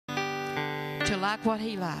to like what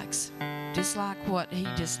he likes, dislike what he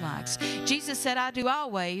dislikes. Jesus said, I do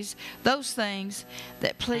always those things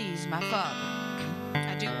that please my Father.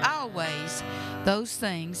 I do always those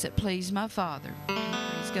things that please my Father.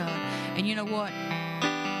 Praise God. And you know what?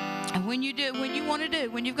 And when you do, when you want to do,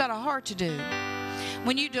 when you've got a heart to do,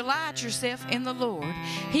 when you delight yourself in the Lord,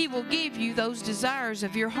 He will give you those desires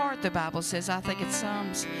of your heart, the Bible says. I think it's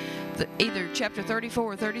Psalms, either chapter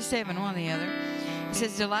 34 or 37, one or the other. It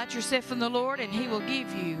says, delight yourself in the Lord, and He will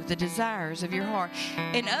give you the desires of your heart.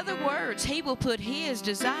 In other words, He will put His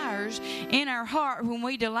desires in our heart when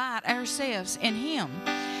we delight ourselves in Him.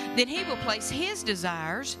 Then He will place His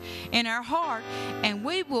desires in our heart, and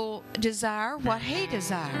we will desire what He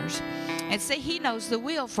desires. And see, He knows the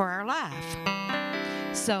will for our life.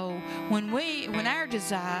 So when our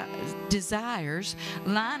desires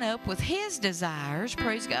line up with His desires,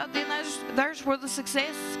 praise God, then there's where the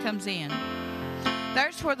success comes in.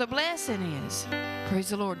 There's where the blessing is.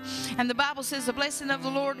 Praise the Lord. And the Bible says the blessing of the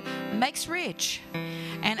Lord makes rich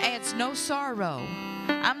and adds no sorrow.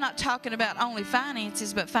 I'm not talking about only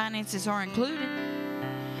finances, but finances are included.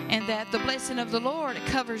 And that the blessing of the Lord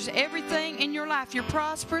covers everything in your life. You're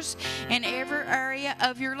prosperous in every area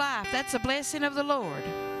of your life. That's a blessing of the Lord.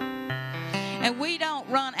 And we don't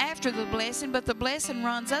run after the blessing, but the blessing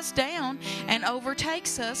runs us down and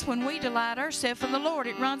overtakes us when we delight ourselves in the Lord.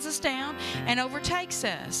 It runs us down and overtakes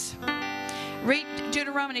us. Read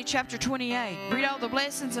Deuteronomy chapter 28. Read all the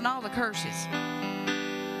blessings and all the curses.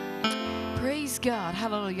 Praise God.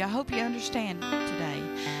 Hallelujah. I hope you understand today.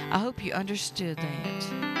 I hope you understood that.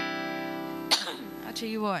 I tell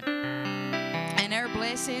you what. And our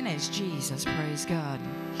blessing is Jesus. Praise God.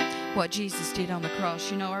 What Jesus did on the cross.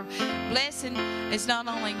 You know, our blessing is not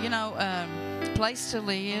only, place to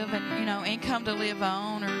live and, income to live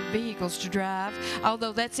on or vehicles to drive,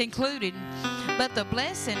 although that's included. But the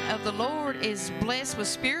blessing of the Lord is blessed with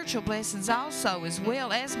spiritual blessings also, as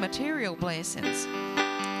well as material blessings.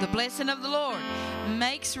 The blessing of the Lord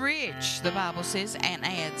makes rich, the Bible says, and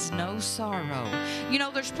adds no sorrow. You know,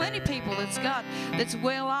 there's plenty of people that's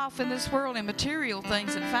well off in this world in material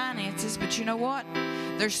things and finances, but you know what?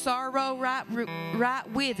 There's sorrow right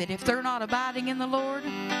with it. If they're not abiding in the Lord,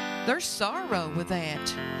 there's sorrow with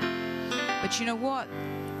that. But you know what?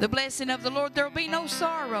 The blessing of the Lord, there'll be no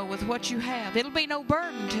sorrow with what you have. It'll be no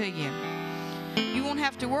burden to you. You won't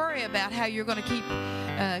have to worry about how you're going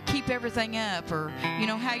to keep everything up, or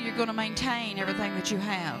how you're going to maintain everything that you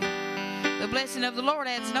have. The blessing of the Lord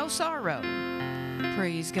adds no sorrow.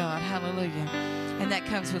 Praise God. Hallelujah. And that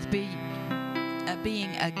comes with being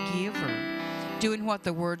a giver, doing what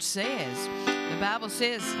the Word says. The Bible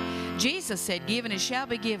says, Jesus said, given it shall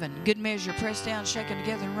be given. Good measure, pressed down, shaken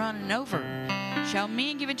together, and running over. Shall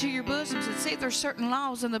men give into your bosoms? And see, there's certain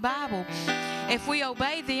laws in the Bible. If we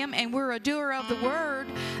obey them and we're a doer of the Word,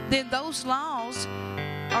 then those laws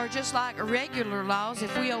are just like regular laws.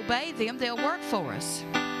 If we obey them, they'll work for us.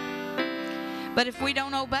 But if we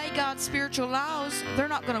don't obey God's spiritual laws, they're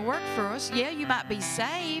not going to work for us. Yeah, you might be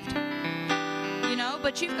saved,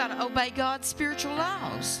 but you've got to obey God's spiritual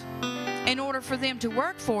laws in order for them to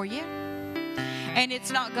work for you. And it's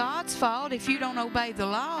not God's fault if you don't obey the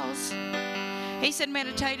laws. He said,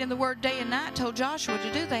 meditate in the Word day and night, told Joshua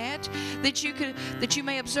to do that you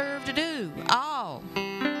may observe to do all,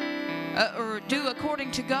 or do according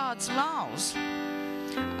to God's laws,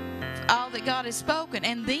 all that God has spoken.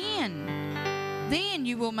 And then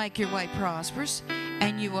you will make your way prosperous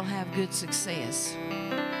and you will have good success.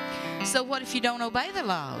 So what if you don't obey the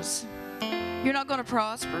laws? You're not going to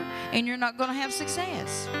prosper and you're not going to have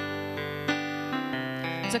success.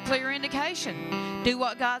 It's a clear indication. Do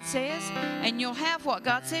what God says and you'll have what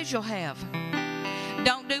God says you'll have.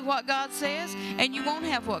 Don't do what God says and you won't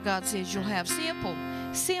have what God says you'll have. Simple.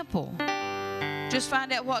 Simple. Just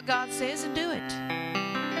find out what God says and do it.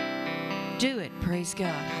 Do it. Praise God.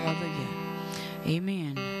 Hallelujah.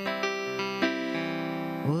 Amen.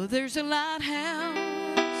 Well, there's a lighthouse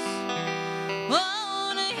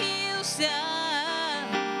on a hillside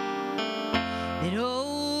that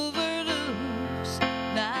overlooks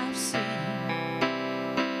life's sea.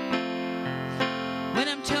 When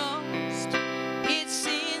I'm tossed, it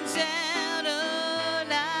sends out a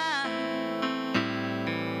light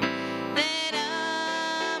that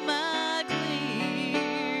I might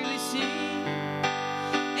clearly see.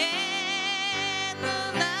 And the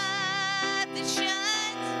light that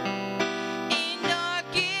shines in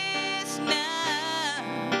darkest night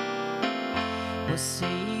will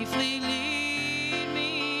safely lead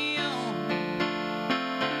me on.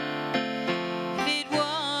 If it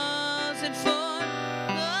wasn't for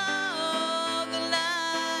the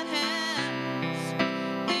lighthouse,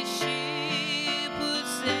 this ship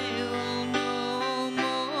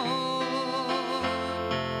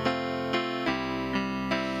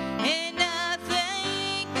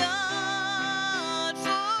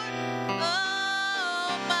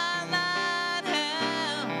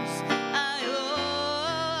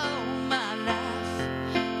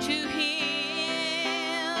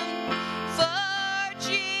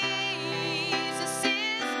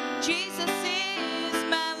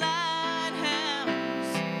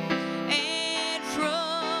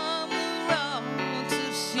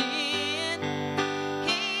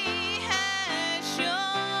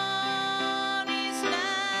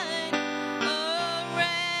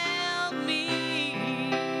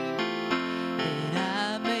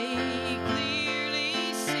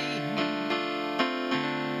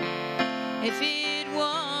If